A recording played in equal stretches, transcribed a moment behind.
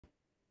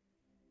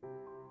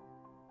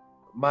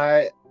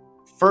My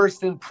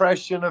first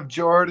impression of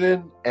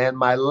Jordan and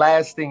my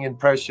lasting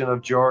impression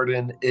of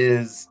Jordan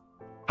is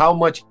how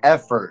much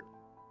effort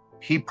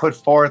he put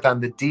forth on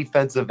the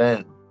defensive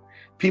end.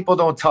 People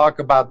don't talk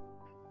about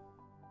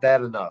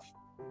that enough.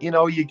 You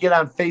know, you get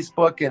on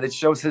Facebook and it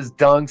shows his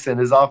dunks and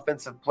his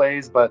offensive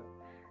plays, but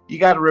you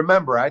got to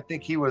remember, I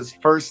think he was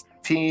first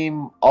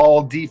team,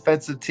 all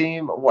defensive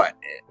team, what,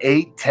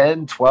 8,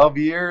 10, 12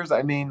 years?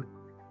 I mean,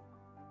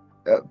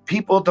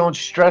 people don't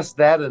stress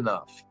that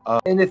enough.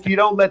 And if you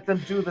don't let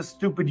them do the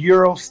stupid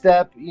Euro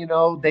step, you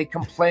know, they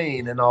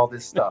complain and all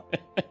this stuff.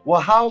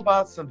 Well, how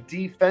about some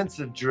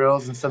defensive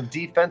drills and some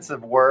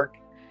defensive work?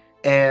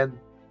 And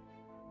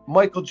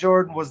Michael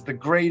Jordan was the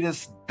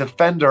greatest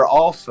defender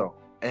also.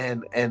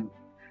 And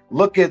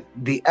look at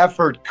the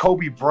effort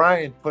Kobe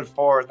Bryant put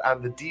forth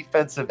on the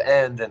defensive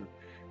end. And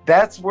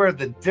that's where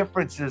the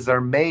differences are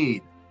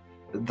made.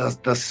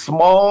 The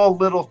small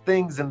little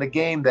things in the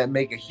game that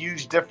make a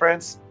huge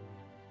difference.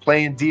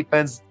 Playing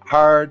defense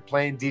hard,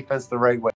 playing defense the right way.